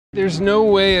There's no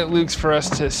way at Luke's for us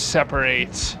to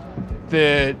separate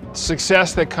the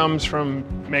success that comes from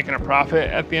making a profit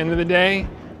at the end of the day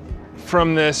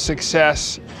from the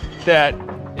success that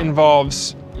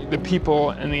involves the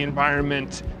people and the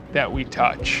environment that we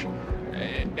touch.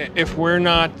 If we're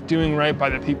not doing right by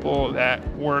the people that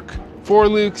work for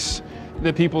Luke's,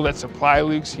 the people that supply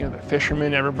Luke's, the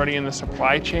fishermen, everybody in the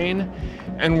supply chain,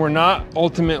 and we're not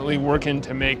ultimately working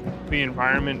to make the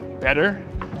environment better,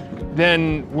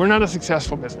 then we're not a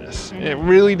successful business. It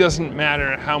really doesn't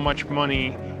matter how much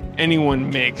money anyone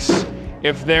makes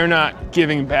if they're not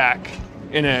giving back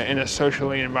in a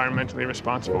socially and environmentally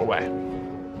responsible way.